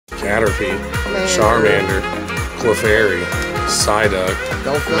Caterpie, Charmander, Clefairy, Psyduck,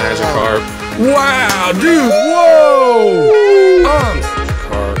 Magikarp. Wow, dude! Whoa!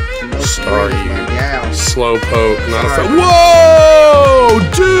 Staryu, Slowpoke, not a fan. Whoa,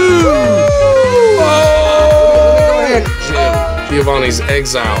 dude! Oh! Giovanni's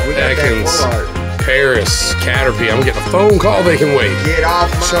Exile, Ekans, Paris, Caterpie. I'm getting a phone call. They can wait. Get off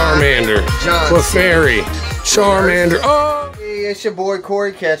my Charmander, Clefairy, Charmander. Oh! Hey, it's your boy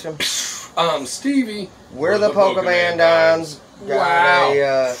Corey Ketchum. Stevie. We're the Pokemandons. Got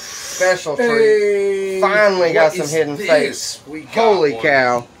a special treat. Finally got some hidden fates. Holy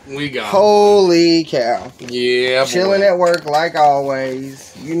cow. We got Holy cow. Yeah, chilling at work like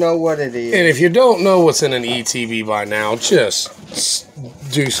always. You know what it is. And if you don't know what's in an ETB by now, just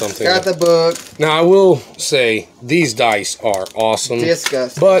do something. Got the book. Now, I will say, these dice are awesome.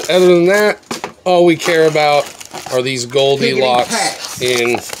 Disgusting. But other than that, all we care about are these Goldilocks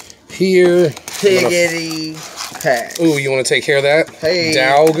in here. Piggity pack. Ooh, you want to take care of that? Hey.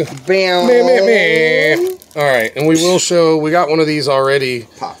 Dog. Bam. Alright, and we will show, we got one of these already.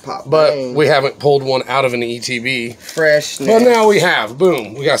 Pop, pop, but bang. we haven't pulled one out of an ETB. Freshness. But now we have.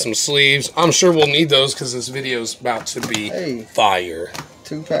 Boom. We got some sleeves. I'm sure we'll need those because this video is about to be fire.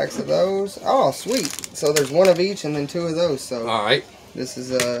 2 packs of those. Oh, sweet. So there's 1 of each and then 2 of those. So alright. This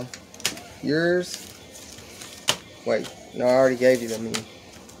is yours. Wait. No, I already gave you the me.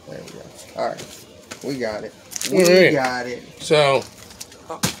 There we go. Alright. We got it. We got it. So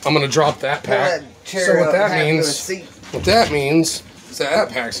I'm gonna drop that pack. So what that means is that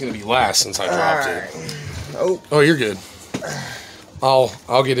pack's gonna be last since I dropped it. Oh, you're good.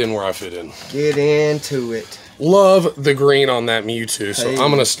 I'll get in where I fit in. Get into it. Love the green on that Mewtwo, so I'm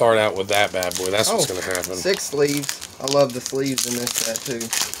gonna start out with that bad boy. That's what's gonna happen. 6 sleeves. I love the sleeves in this set too.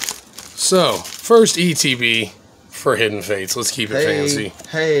 So first ETB for Hidden Fates. Let's keep it fancy.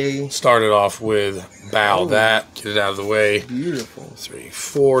 Started off with bow that. Get it out of the way. Beautiful. 3,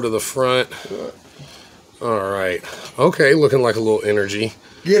 4 to the front. Alright. Okay, looking like a little energy.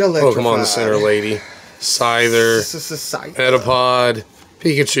 Get electrified. Pokemon Center Lady. Scyther. Metapod.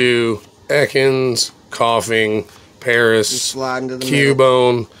 Pikachu. Ekans. Coughing. Paris.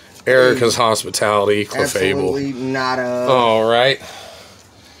 Cubone. Erica's Hospitality. Clefable. Absolutely nada. Alright.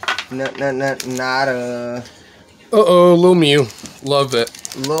 Nada. Uh-oh, little Mew. Love that.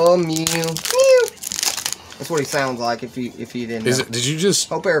 Little Mew. That's what he sounds like if you didn't know. Did you just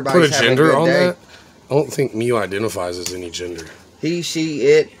put a gender on that? I don't think Mew identifies as any gender. He, she,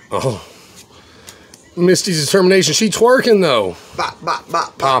 it. Oh. Misty's determination. She twerking, though. Bop, bop,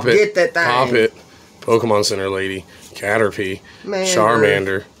 bop. Pop it. Get that thing. Pop it. Pokemon Center Lady. Caterpie.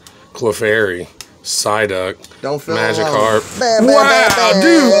 Charmander. Clefairy. Psyduck. Don't feel Magikarp. Wow,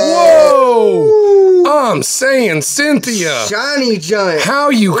 dude. Whoa. I'm saying, Cynthia. Shiny Giant. How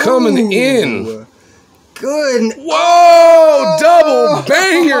you coming in? Good. Whoa! Double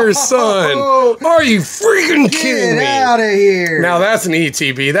banger, son! Are you freaking kidding me? Get out of here! Now that's an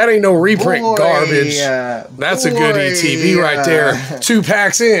ETB. That ain't no reprint garbage. That's a good ETB right there. 2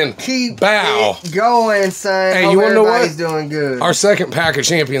 packs in. Keep bow. It going, son. Hey, you want to know what? Doing good. Our second pack of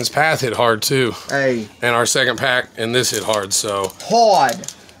Champions Path hit hard too. Hey. And our second pack and this hit hard. So hard.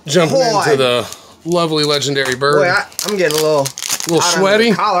 Jumping into the lovely legendary bird. Boy, I'm getting a little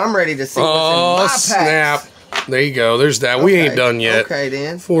sweaty. I'm ready to see what's in my packs. Snap. There you go. There's that. We ain't done yet. Okay,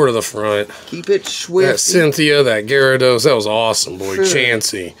 then. 4 to the front. Keep it swift. That Cynthia, that Gyarados. That was awesome, boy.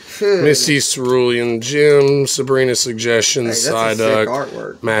 Chansey. Misty Cerulean, Jim, Sabrina's Suggestion, Psyduck,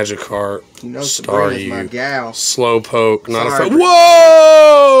 Magikarp, Staryu, Slowpoke, not a fan.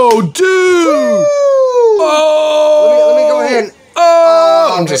 Whoa! Dude! Oh! Let me go ahead and...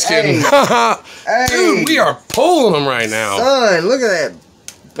 Oh! I'm just kidding. Dude, we are pulling them right now. Son, look at that.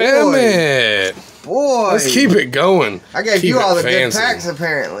 Damn it. Boy. Let's keep it going. I gave you all the good packs,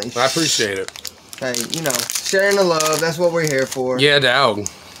 apparently. I appreciate it. Hey, you know, sharing the love, that's what we're here for. Yeah, dog.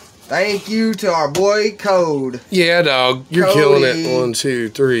 Thank you to our boy Code. Yeah, dog. You're killing it. 1, 2,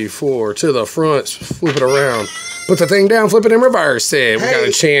 3, 4. To the front. Flip it around. Put the thing down. Flip it in reverse. We got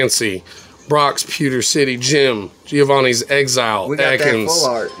a Chansey. Brock's Pewter City, Jim, Giovanni's Exile,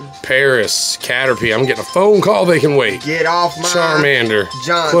 Ekans, Paris, Caterpie. I'm getting a phone call. They can wait. Get off my Charmander,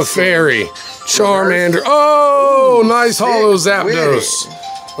 Clefairy, Charmander. Oh, nice hollow Zapdos.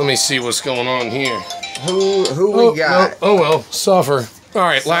 Let me see what's going on here. Who we got? Oh well, suffer. All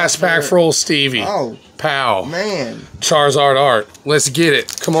right, last pack for old Stevie. Oh, pow, man. Charizard art. Let's get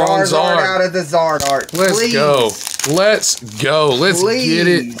it. Come on, Zard. Out of the Zard art. Let's go. Let's go. Let's get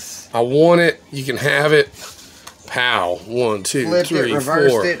it. I want it. You can have it. Pow. 1, 2, Flipped 3, it,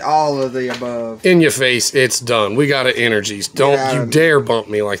 reversed 4. it, all of the above. In your face, it's done. We got it energies. Don't you dare bump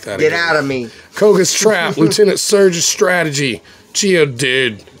me like that Get again. out of me. Koga's Trap, Lieutenant Surge's Strategy,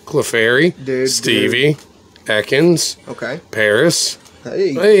 Geodude, Clefairy, Stevie, Ekans, Okay. Paris.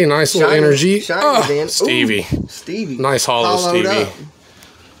 Hey. Hey, nice little energy. Shiny, Stevie. Ooh, Stevie. Nice hollow Hollowed Stevie. up.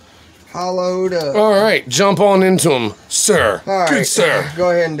 Hollowed up. All right, jump on into him, sir. All right. Good sir.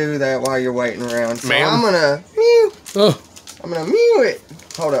 Go ahead and do that while you're waiting around. So Ma'am? I'm gonna mew. Oh, I'm gonna mew it.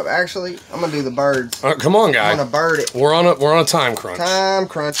 Hold up. Actually, I'm gonna do the birds. come on, I'm guy. gonna bird it. We're on a time crunch. Time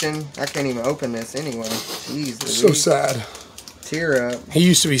crunching. I can't even open this anyway. Jeez, So Louise. sad. Tear up. He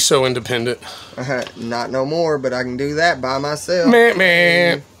used to be so independent. Not no more, but I can do that by myself.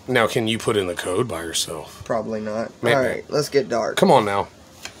 Man. Now, can you put in the code by yourself? Probably not. Man. All right, let's get dark. Come on now.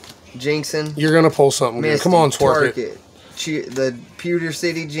 Jinxing. You're gonna pull something good. Misty, Come on, twerk it. The Pewter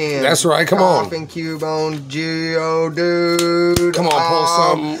City Gym. That's right, come on. Coughing Cubone, Geodude. Come on, pull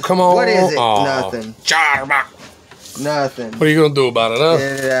something. Come on. What is it? Aw. Nothing. Nothing. What are you gonna do about it, huh?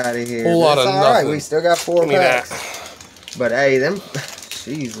 Get it out of here. Whole lot of That's all right. nothing. We still got 4 Give me packs. that. But hey, them.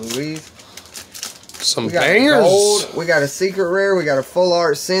 Jeez Louise. Some We got bangers. gold, we got a secret rare. We got a full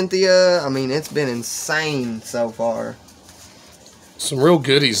art Cynthia. I mean, it's been insane so far. Some real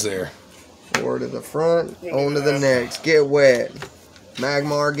goodies there. 4 to the front, on to the next. Get wet.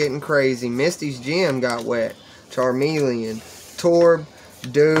 Magmar getting crazy. Misty's gym got wet. Charmeleon, Torb,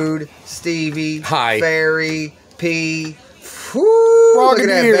 Dude, Stevie, Hi. Fairy, P. Whoo, look at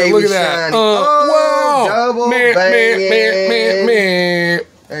that baby Look at that. shiny. Wow. Double Man.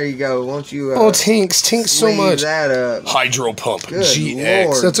 There you go. Won't you? Tinks so sleeve much. that up. Hydro Pump Good GX.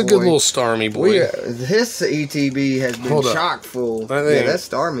 Lord, That's a good boy. little Starmie boy. This ETB has been Hold up. chock full. That Yeah, thing- that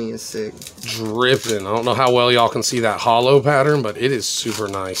Starmie is sick. Dripping. I don't know how well y'all can see that hollow pattern, but it is super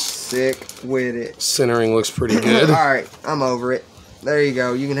nice. Sick with it. Centering looks pretty good. Alright, I'm over it. There you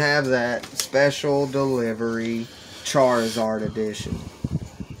go. You can have that special delivery Charizard edition.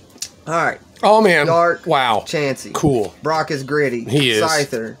 Alright. Oh man. Dark. Wow. Chansey. Cool. Brock is gritty. He is.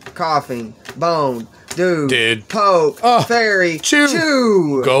 Scyther. Coughing. Bone. Dude. Poke. Fairy.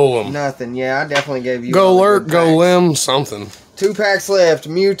 Chew. Golem. Nothing. Yeah, I definitely gave you Go all the lurk, good go packs. limb, something. 2 packs left.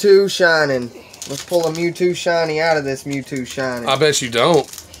 Mewtwo shining. Let's pull a Mewtwo shiny out of this Mewtwo shiny. I bet you don't.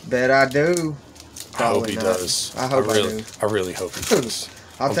 Bet I do. I hope he not. does. I hope I do. I really hope he does.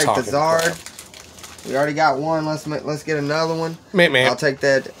 I'll take the Zard. We already got one. Let's get another one. Man. I'll take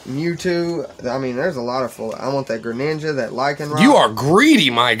that Mewtwo. I mean, there's a lot of full. I want that Greninja, that Lycanroc. You are greedy,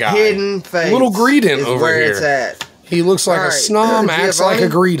 my guy. Hidden Fates. Little Greedent is over where here. it's at. He looks like All a right. snom, acts like a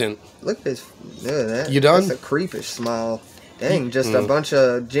Greedent. Look at this. Look at that. You done? That's a creepish smile. Dang, just a bunch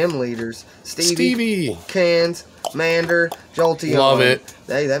of gym leaders. Stevie. Cans. Mander. Jolteon. Love it.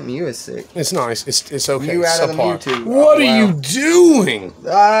 Hey, that Mew is sick. It's nice. It's okay. Mew out of the Subpar. Mewtwo. What Oh, are you doing?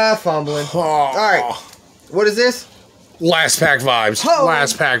 Fumbling. Oh. All right. What is this? Last pack vibes. Oh.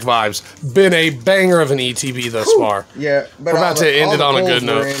 Last pack vibes. Been a banger of an ETB thus far. Yeah, but We're about to end it on a good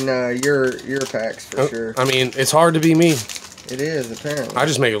note. In your packs for sure. I mean, it's hard to be me. It is apparently. I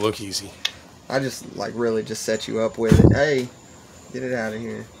just make it look easy. I just really just set you up with it. Hey, get it out of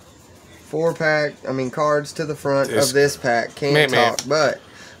here. 4 pack. I mean cards to the front of this pack. Can't talk, but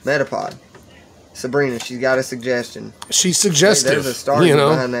Metapod. Sabrina, she's got a suggestion. She's suggestive. Hey, there's a star you know?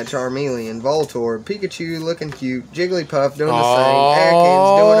 behind that Charmeleon. Voltorb, Pikachu looking cute. Jigglypuff doing the same.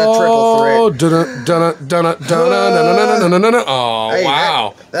 Ekans doing a triple threat. Oh, Hey,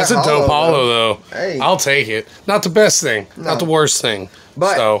 wow. That's a dope hollow, though. Hey. I'll take it. Not the best thing. Not the worst thing.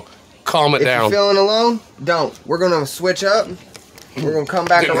 But so, calm it if down. you're feeling alone, don't. We're going to switch up. We're going to come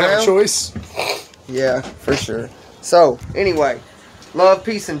back Didn't around. have a choice. Yeah, for sure. So, anyway, love,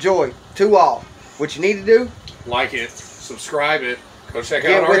 peace, and joy to all. What you need to do, Like it. Subscribe it. Go check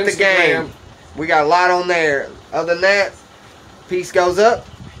get out our with the Instagram. game. We got a lot on there. Other than that, peace goes up.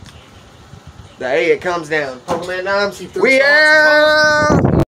 The A, it comes down. Pokemon Dimes, Keep those we thoughts out.